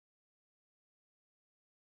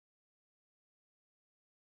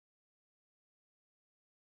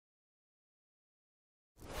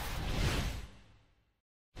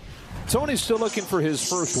Tony's still looking for his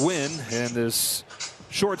first win in this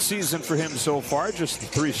short season for him so far. Just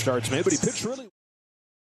 3 starts made, but he pitched really.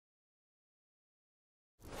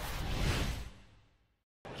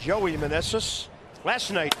 Joey Meneses,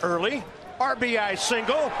 last night early, RBI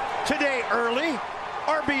single. Today early,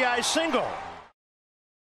 RBI single.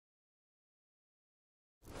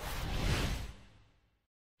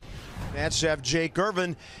 Nats have Jake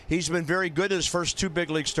Irvin. He's been very good in his first 2 big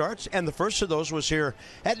league starts, and the first of those was here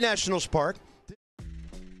at Nationals Park.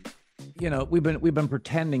 You know, we've been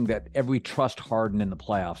pretending that we trust Harden in the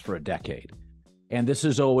playoffs for a decade, and this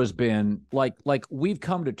has always been like we've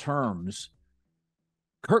come to terms.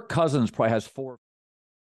 Kirk Cousins probably has 4.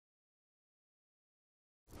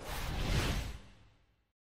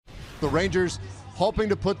 The Rangers hoping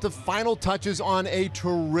to put the final touches on a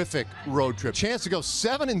terrific road trip. Chance to go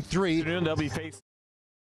 7-3. They'll be facing.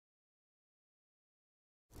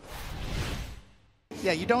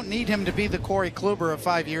 Yeah, you don't need him to be the Corey Kluber of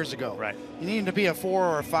 5 years ago. Right. You need him to be a 4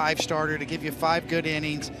 or a 5 starter to give you 5 good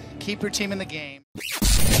innings, keep your team in the game.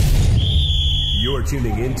 You're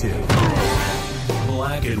tuning into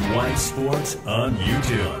Black and White Sports on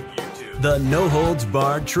YouTube. The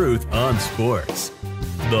no-holds-barred truth on sports.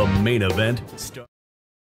 The main event starts.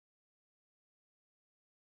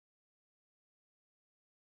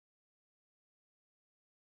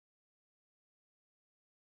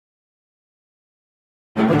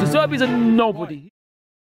 But De Zerbi's a nobody.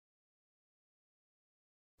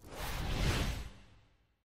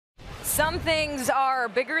 Some things are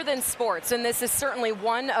bigger than sports, and this is certainly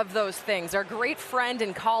one of those things. Our great friend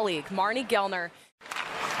and colleague, Marnie Gellner.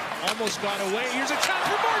 Almost got away. Here's a shot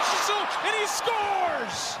for Marchessault, and he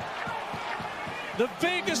scores! The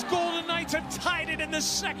Vegas Golden Knights have tied it in the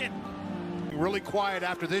second. Really quiet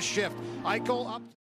after this shift. Eichel up.